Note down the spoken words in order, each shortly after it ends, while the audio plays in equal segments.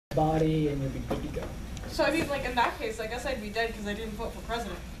body and you'll be good to go. So I mean, like in that case, I guess I'd be dead because I didn't vote for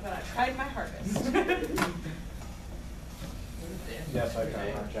president, but I tried my hardest. Yes, I got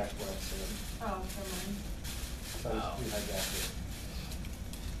hijacked last year. Oh, never mind. So we hijacked it.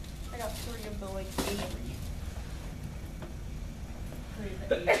 I got 3 of the like 8. 3 of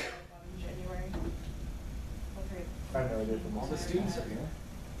the 8 I got in January. Well, 3 of I have no idea from all the students are here.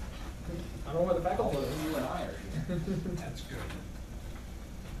 I don't know where the faculty All is. of you and I are here. That's good.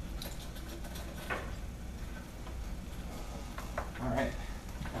 All right.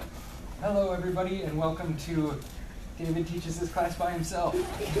 Hello, everybody, and welcome to David Teaches This Class by Himself.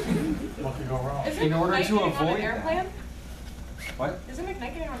 What could go wrong? Isn't In order McKnight to getting on avoid an airplane? What? Isn't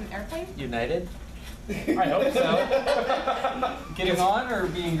McKnight getting on an airplane? United? I hope so. Getting on or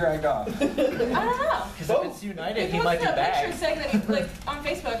being dragged off? I don't know. Because if it's United, he He might be posted a picture back. saying that he's like on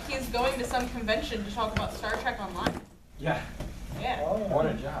Facebook. He's going to some convention to talk about Star Trek Online. Yeah. Yeah. What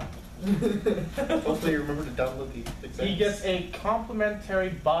a job. Hopefully you remember to download the exams. He gets a complimentary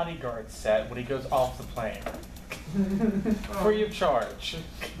bodyguard set when he goes off the plane. Free of charge.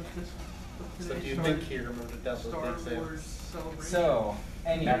 So do you think he remembered to download the exams? So,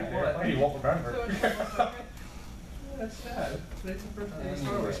 anyway. You won't remember. That's sad. Today's the first day of the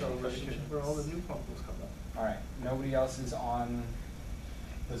Star Wars celebration where all the new pumpkins come up. Alright, nobody else is on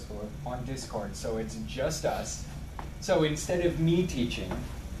Discord, so it's just us. So instead of me teaching,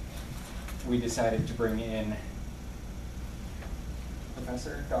 we decided to bring in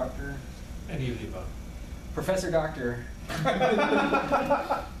Professor, Doctor, Any of the above. Professor Doctor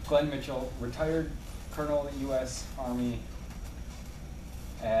Glenn Mitchell, retired Colonel US Army,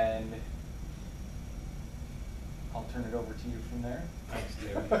 and I'll turn it over to you from there. Thanks,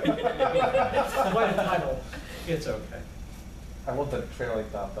 David. Quite a title. It's okay. I want the trailing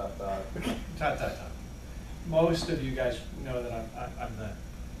dot. Ta. Most of you guys know that I'm the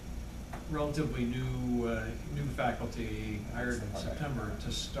relatively new faculty hired in September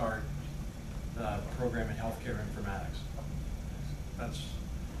to start the program in healthcare informatics. I'm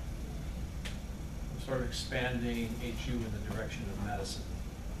sort of expanding HU in the direction of medicine,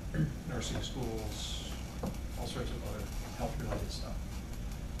 nursing schools, all sorts of other health-related stuff.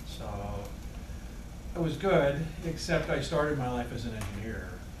 So it was good, except I started my life as an engineer.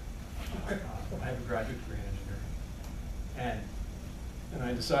 I have a graduate degree in engineering. And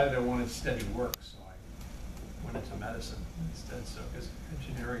I decided I wanted steady work, so I went into medicine instead. So because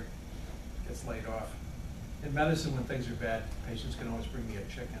engineering gets laid off. In medicine, when things are bad, patients can always bring me a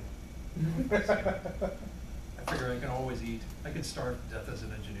chicken. So I figure I can always eat. I could starve to death as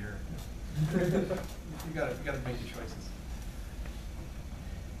an engineer. You gotta make your choices.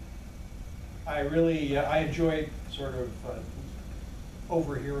 I enjoyed sort of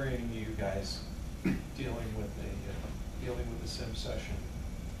overhearing you guys dealing with the sim session,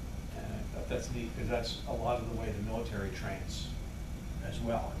 and I thought that's neat because that's a lot of the way the military trains as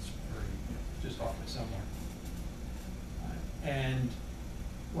well. It's just awfully similar. And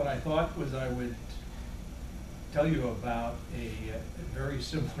what I thought was I would tell you about a very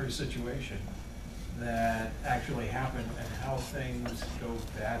similar situation that actually happened and how things go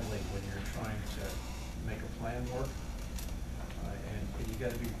badly when you're trying to make a plan work. And you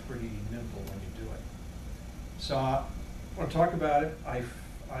got to be pretty nimble when you do it. So I want to talk about it. I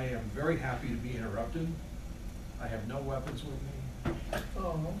am very happy to be interrupted. I have no weapons with me.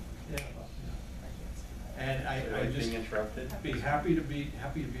 Oh. Yeah. And I just being interrupted. be happy to be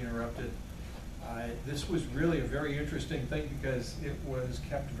interrupted. This was really a very interesting thing because it was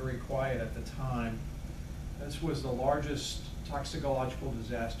kept very quiet at the time. This was the largest toxicological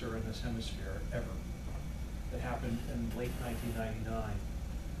disaster in this hemisphere ever. It happened in late 1999.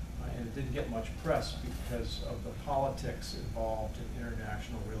 And it didn't get much press because of the politics involved in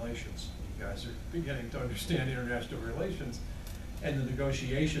international relations. You guys are beginning to understand international relations and the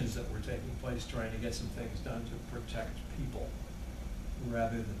negotiations that were taking place trying to get some things done to protect people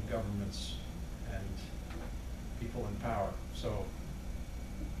rather than governments and people in power. So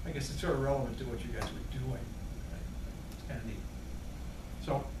I guess it's sort of relevant to what you guys were doing. Right? It's kind of neat.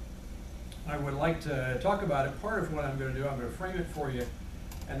 So I would like to talk about it. Part of what I'm going to do, I'm going to frame it for you,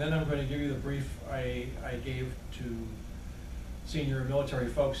 and then I'm going to give you the brief I gave to senior military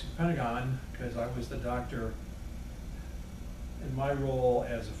folks at the Pentagon, because I was the doctor. In my role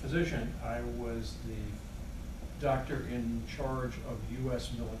as a physician, I was the doctor in charge of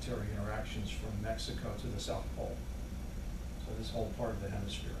U.S. military interactions from Mexico to the South Pole. So this whole part of the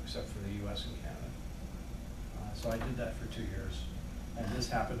hemisphere, except for the U.S. and Canada. So I did that for 2 years, and this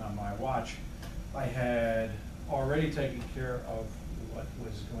happened on my watch. I had already taken care of what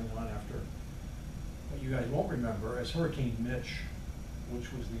was going on after what you guys won't remember as Hurricane Mitch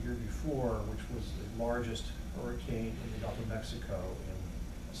which was the year before, which was the largest hurricane in the Gulf of Mexico in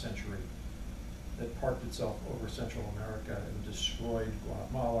a century, that parked itself over Central America and destroyed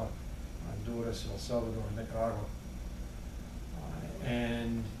Guatemala, Honduras, El Salvador, and Nicaragua.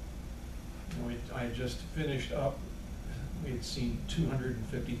 And I had just finished up, we had seen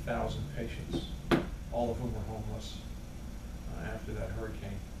 250,000 patients, all of whom were homeless after that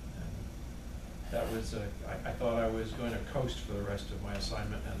hurricane. And that was, I thought I was going to coast for the rest of my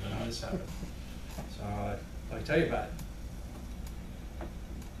assignment, and then this happened. So I'll tell you about it.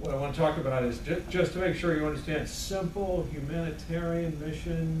 What I want to talk about is just to make sure you understand, simple humanitarian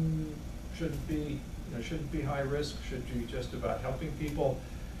mission shouldn't be high risk, should be just about helping people.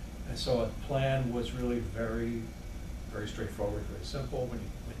 And so a plan was really very, very straightforward, very simple when you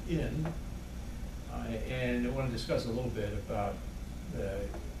went in. And I want to discuss a little bit about the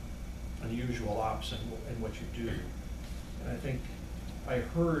unusual ops and what you do. And I think I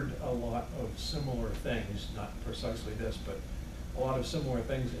heard a lot of similar things, not precisely this, but a lot of similar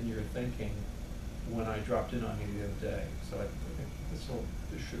things in your thinking when I dropped in on you the other day. So I think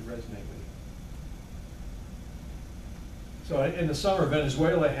this should resonate with you. So in the summer,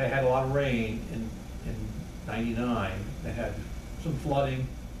 Venezuela had a lot of rain in '99. They had some flooding,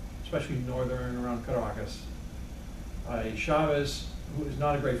 especially northern around Caracas. Chavez, who is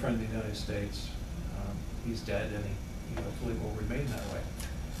not a great friend of the United States, he's dead, and he hopefully will remain that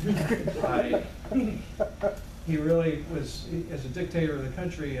way. He really was, as a dictator of the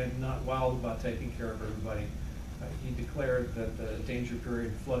country, and not wild about taking care of everybody. He declared that the danger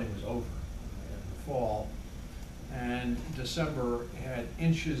period of flooding was over in the fall, and December had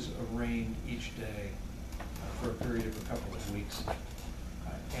inches of rain each day for a period of a couple of weeks.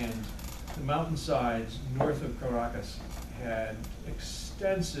 And the mountainsides north of Caracas had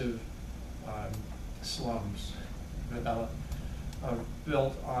extensive slums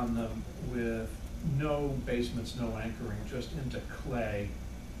built on them with no basements, no anchoring, just into clay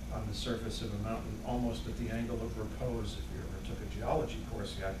on the surface of a mountain, almost at the angle of repose, if you ever took a geology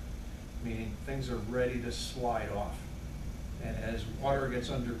course yet, meaning things are ready to slide off. And as water gets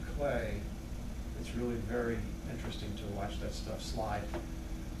under clay, it's really very interesting to watch that stuff slide.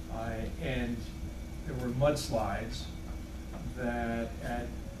 And there were mudslides that at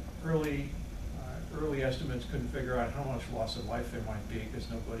early estimates couldn't figure out how much loss of life there might be, because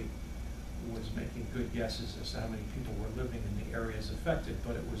nobody was making good guesses as to how many people were living in the areas affected.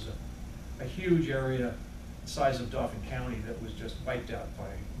 But it was a huge area, the size of Dauphin County, that was just wiped out by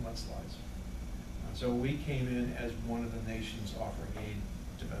mudslides. So we came in as one of the nations offering aid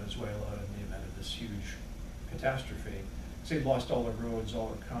to Venezuela in the event of this huge catastrophe. So they lost all their roads, all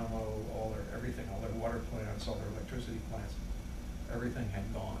their commo, all their everything, all their water plants, all their electricity plants. Everything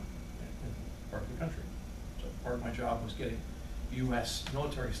had gone in part of the country. So part of my job was getting U.S.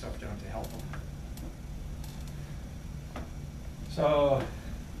 military stuff down to help them. So,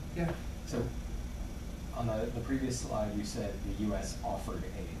 yeah. So, on the previous slide, you said the U.S. offered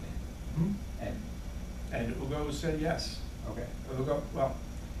aid. Mm-hmm. And Hugo said yes. Okay. Hugo, well,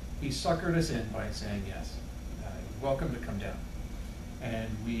 he suckered us in by saying yes. Welcome to come down. And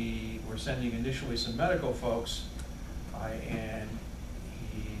we were sending initially some medical folks, and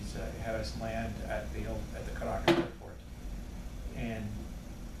he's had us land at the Caracas airport. And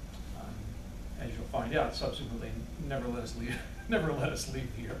as you'll find out, subsequently never let us leave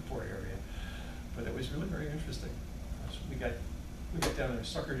the airport area. But it was really very interesting. So we got down there,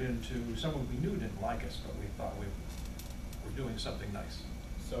 suckered into someone we knew didn't like us, but we thought we were doing something nice.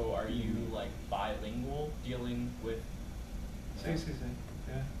 So are you like bilingual, dealing with? See,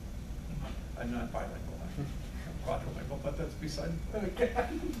 yeah. I'm not bilingual. I'm quadrilingual, but that's beside the point.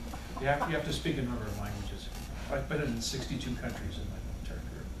 You have to speak a number of languages. I've been in 62 countries in my military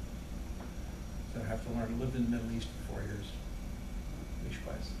career. So I have to learn. Lived in the Middle East for 4 years.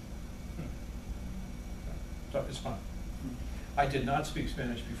 So it's fun. I did not speak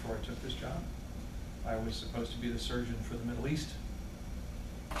Spanish before I took this job. I was supposed to be the surgeon for the Middle East.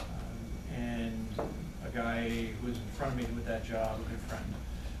 And a guy who was in front of me with that job, a good friend,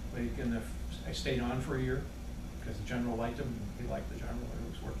 I stayed on for a year because the general liked him. He liked the general he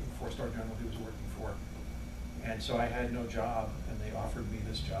was working for, 4-star general he was working for. And so I had no job, and they offered me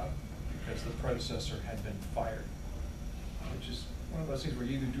this job because the predecessor had been fired, which is one of those things where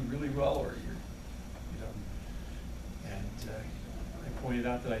you either do really well or you don't. And I pointed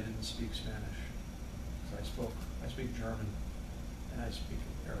out that I didn't speak Spanish. So I speak German, and I speak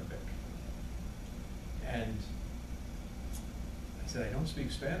Arabic. And I said, I don't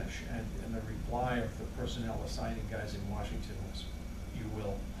speak Spanish. And the reply of the personnel assigning guys in Washington was, you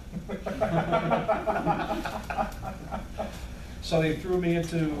will. So they threw me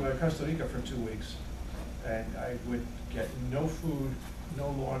into Costa Rica for 2 weeks, and I would get no food, no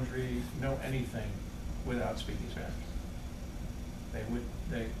laundry, no anything without speaking Spanish.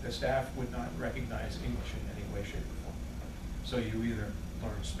 The staff would not recognize English in any way, shape, or form. So you either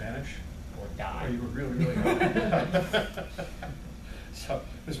learn Spanish Or die. or you were really, really hard. So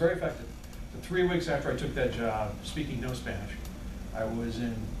it was very effective. The 3 weeks after I took that job, speaking no Spanish, I was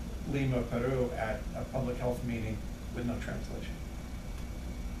in Lima, Peru at a public health meeting with no translation.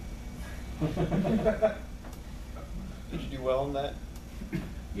 Did you do well in that?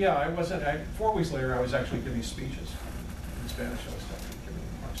 Yeah, I wasn't, 4 weeks later, I was actually giving speeches in Spanish. I was actually giving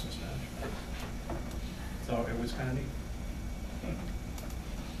remarks in Spanish. So it was kind of neat.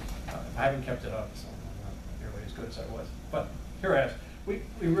 I haven't kept it up, so I'm not nearly as good as I was. But here I am. We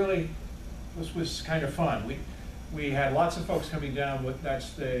really, this was kind of fun. We had lots of folks coming down with,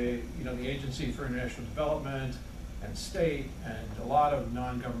 that's the Agency for International Development and state, and a lot of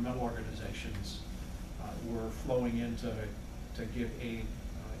non-governmental organizations were flowing in to give aid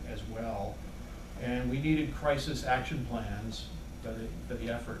as well. And we needed crisis action plans for the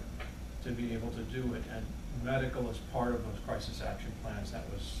effort to be able to do it. And medical is part of those crisis action plans. That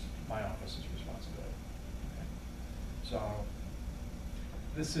was my office's responsibility. Okay. So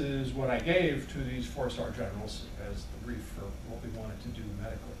this is what I gave to these 4-star generals as the brief for what we wanted to do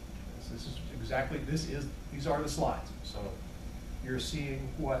medically. This is exactly, these are the slides. So you're seeing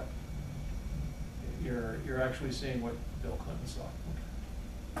what, you're actually seeing what Bill Clinton saw.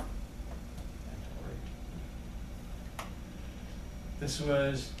 Okay. This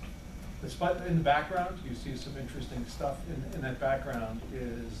was, in the background, you see some interesting stuff. In that background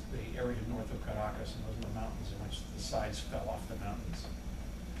is the area north of Caracas, and those are the mountains in which the sides fell off the mountains.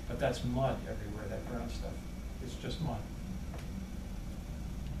 But that's mud everywhere, that brown stuff. It's just mud.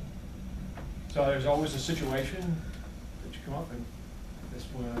 So there's always a situation that you come up in. This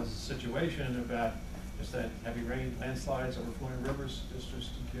was a situation about just that heavy rain, landslides, overflowing rivers, just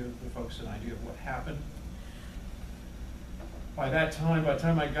to give the folks an idea of what happened. By the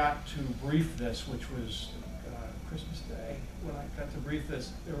time I got to brief this, which was Christmas Day, when I got to brief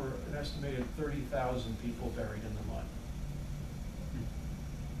this, there were an estimated 30,000 people buried in the mud.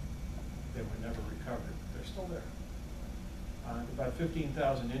 They were never recovered. They're still there. About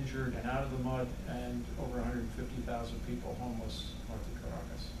 15,000 injured and out of the mud, and over 150,000 people homeless north of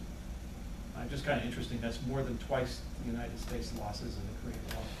Caracas. Just kind of interesting, that's more than twice the United States losses in the Korean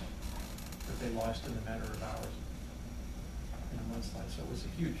War that they lost in a matter of hours in a mudslide. So it was a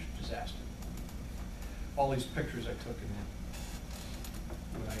huge disaster. All these pictures I took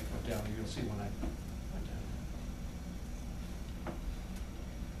when I went down there, you'll see when I went down there.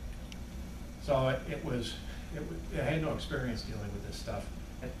 So I had no experience dealing with this stuff,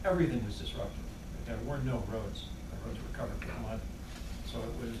 and everything was disrupted. There were no roads. The roads were covered with mud. So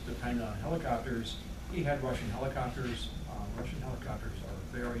it was dependent on helicopters. He had Russian helicopters. Russian helicopters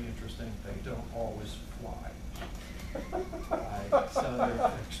are very interesting. They don't always fly. So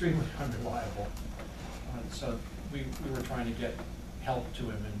they're extremely unreliable. So we were trying to get help to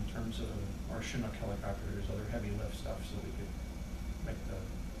him in terms of our Chinook helicopters, other heavy lift stuff, so we could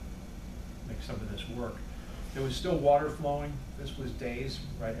make some of this work. There was still water flowing. This was days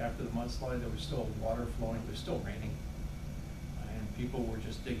right after the mudslide. There was still water flowing. It was still raining. And people were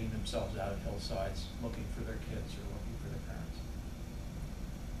just digging themselves out of hillsides, looking for their kids or looking for their parents.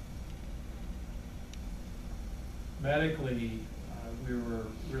 Medically, we were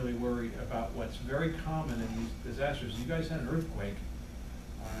really worried about what's very common in these disasters. You guys had an earthquake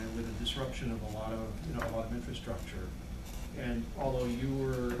with a disruption of a lot of infrastructure. And although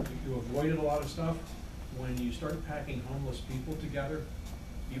you avoided a lot of stuff, when you start packing homeless people together,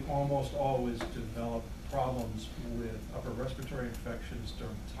 you almost always develop problems with upper respiratory infections,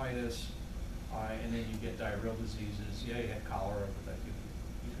 dermatitis, and then you get diarrheal diseases. Yeah, you had cholera, but that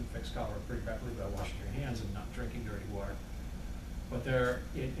you can fix cholera pretty rapidly by washing your hands and not drinking dirty water. But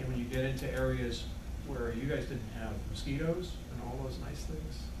and when you get into areas where you guys didn't have mosquitoes and all those nice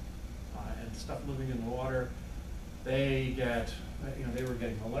things, and stuff living in the water, they were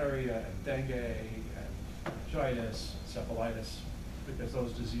getting malaria and dengue and meningitis, encephalitis, because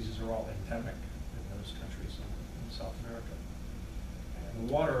those diseases are all endemic in those countries in South America. And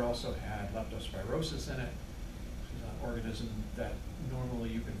the water also had leptospirosis in it, which is an organism that normally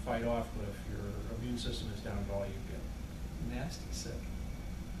you can fight off, but if your immune system is down at all, you get nasty sick.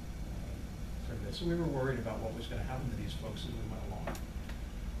 So we were worried about what was going to happen to these folks as we went along.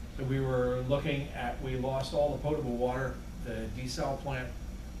 So we were looking at, we lost all the potable water, the desal plant,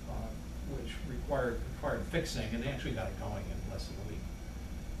 which required fixing, and they actually got it going in less than a week.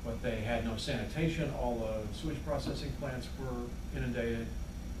 but they had no sanitation. All the sewage processing plants were inundated.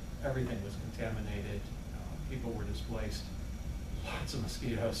 Everything was contaminated. People were displaced. Lots of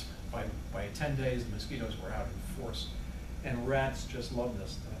mosquitoes. By 10 days, the mosquitoes were out in force. And rats just love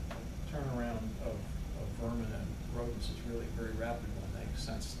this. The turnaround of vermin and rodents is really very rapid when they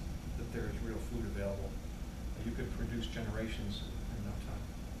sense that there is real food available. You could produce generations in no time.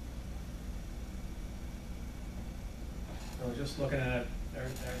 So just looking at it,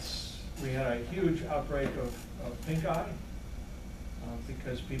 we had a huge outbreak of pink eye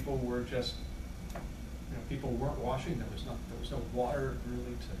because people were just, people weren't washing. There was no water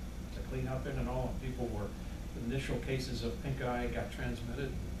really to clean up in and all. And people were, the initial cases of pink eye got transmitted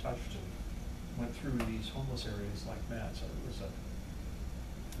and touched and went through these homeless areas like mad. So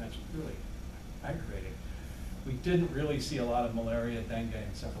that's really aggravating. We didn't really see a lot of malaria, dengue,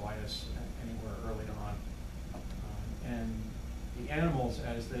 and encephalitis anywhere early on. And the animals,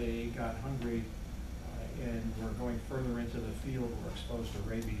 as they got hungry and were going further into the field, were exposed to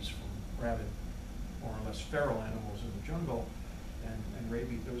rabies from rabid, more or less feral animals in the jungle. And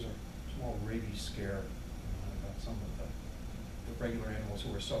rabies, there was a small rabies scare about some of the regular animals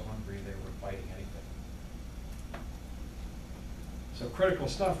who were so hungry they were biting anything. So critical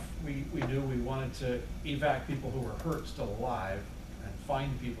stuff, we knew we wanted to evac people who were hurt, still alive, and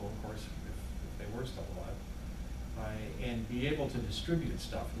find people, of course, if they were still alive, and be able to distribute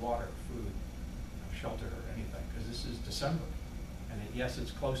stuff, water, food, shelter, or anything, because this is December. And yes,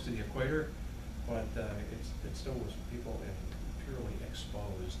 it's close to the equator, but it still was people purely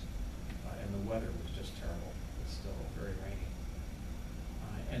exposed, and the weather was just terrible. It's still very rainy.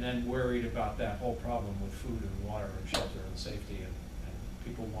 And then worried about that whole problem with food and water and shelter and safety and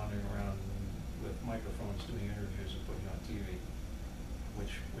people wandering around with microphones doing interviews and putting on TV,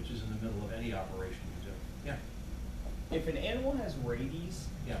 which is in the middle of any operation you do. Yeah? If an animal has rabies,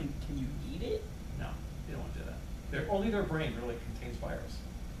 Yeah. can you eat it? No, you don't want to do that. Only their brain really contains virus.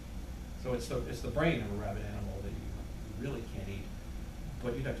 So it's the brain of a rabid animal that you really can't eat,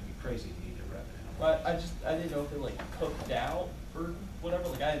 but you'd have to be crazy to eat a rabid animal. But I didn't know if they're like cooked out or whatever.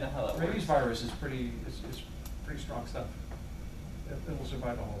 Like I didn't know how that Rabies works. virus is pretty strong stuff. It will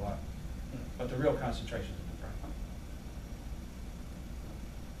survive a whole lot, but the real concentration is in the brain.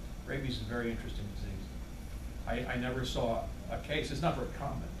 Rabies is a very interesting disease. I never saw a case. It's not very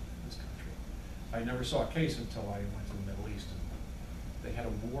common in this country. I never saw a case until I went to the Middle East, and they had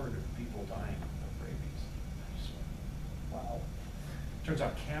a ward of people dying of rabies. Wow. Turns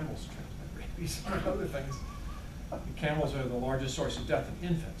out camels transmit rabies and other things. Camels are the largest source of death in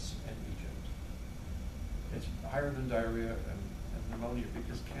infants in Egypt. It's higher than diarrhea and pneumonia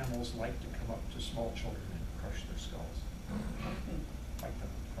because camels like to come up to small children and crush their skulls. Like them,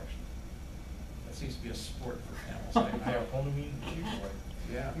 crush them. That seems to be a sport for camels.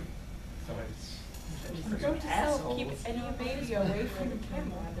 Yeah. So it's Go to sell, keep any baby away from the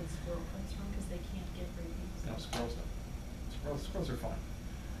camel. Rabbits, girlfriends from because they can't get rabies. no, squirrels don't. Squirrels are fine.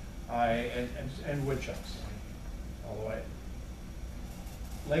 And woodchucks. Although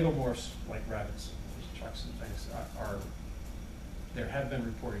Legomorphs, like rabbits, chucks and things, there have been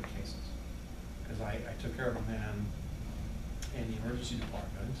reported cases. Because I took care of a man in the emergency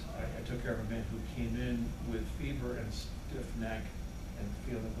department. I took care of a man who came in with fever and stiff neck and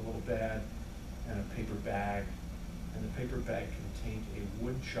feeling a little bad, and a paper bag. And the paper bag contained a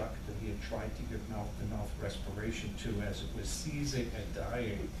woodchuck that he had tried to give mouth-to-mouth respiration to as it was seizing and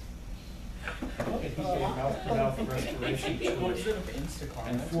dying. And he gave mouth-to-mouth respiration to it.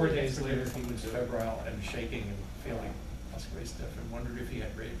 And 4 days later, he was febrile and shaking and feeling muscularly stiff and wondered if he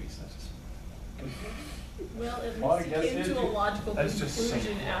had rabies. Well, at Well, I least he guess came it- to a logical that's just so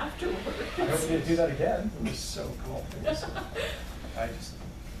conclusion cool. afterwards. I hope you do that again. It was so cool.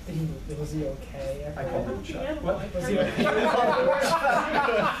 Was he okay? I called him Chuck. Yeah, What? I Was he heard okay?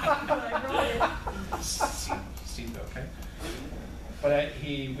 But I brought it. Seemed okay. But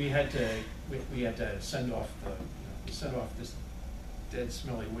we had to send off this dead,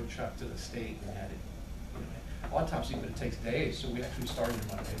 smelly woodchuck to the state and had it, autopsy, but it takes days. So we actually started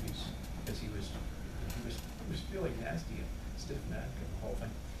him on rabies because he was feeling nasty and stiff neck and the whole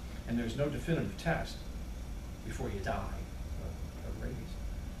thing. And there's no definitive test before you die of rabies.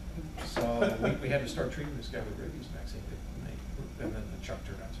 So we had to start treating this guy with rabies vaccine, and then the chuck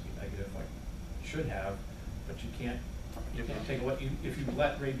turned out to be negative, like it should have, but you can't take if you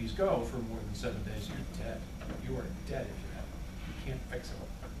let rabies go for more than 7 days, you're dead. You are dead if you have it. You can't fix it.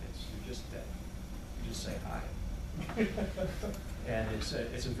 You're just dead. You just say hi. And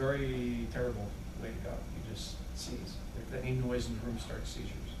it's a very terrible way to go. You just seize. If any noise in the room starts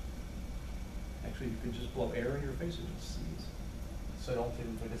seizures. Actually, you can just blow air in your face and just seize. So don't feed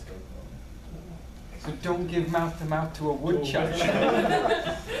them to disco. So don't give mouth to a woodchuck.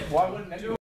 Why wouldn't anyone?